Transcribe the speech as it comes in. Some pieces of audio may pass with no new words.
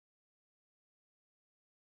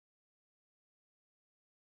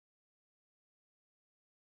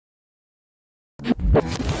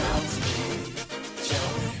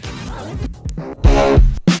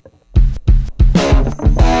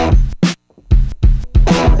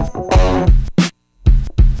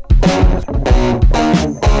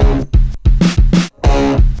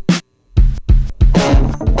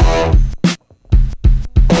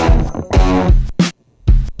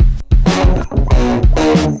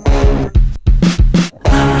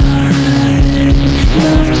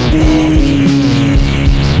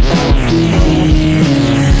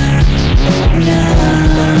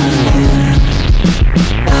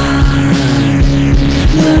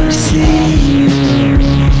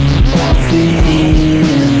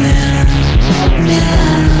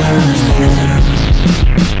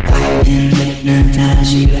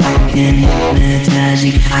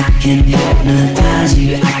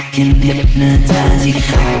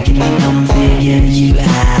can come figure you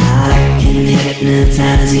out. I can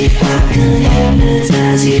hypnotize you, I can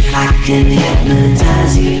hypnotize you, I can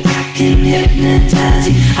hypnotize you, I can hypnotize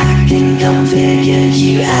you, I can come figure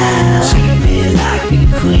you out. Treat me like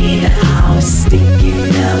a queen, I was sticking,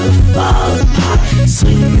 never fall apart.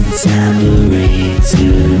 Swinging tambourine to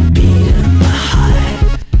the beat of my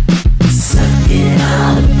heart. Sucking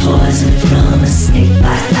all the poison from a snake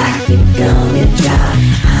bite like a gummy drop.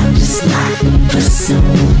 I'm just like a person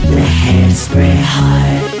with a hairspray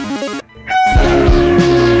heart.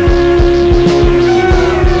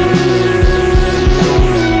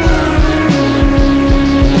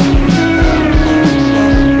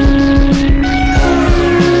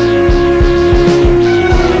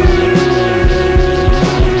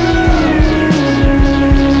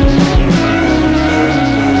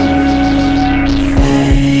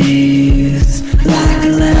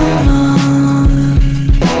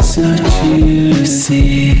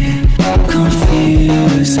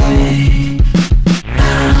 Confuse me.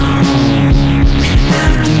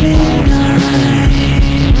 After midnight,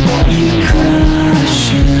 you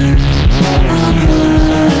crushing, I'm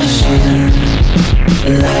blushing.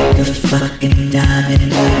 Like a fucking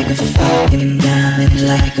diamond, like a fucking diamond,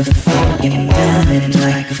 like a fucking diamond,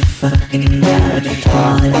 like a fucking diamond,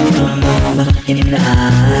 falling from my fucking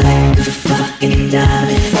eye. Like a fucking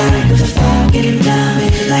diamond, like a fucking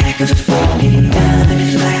diamond, like a fucking diamond.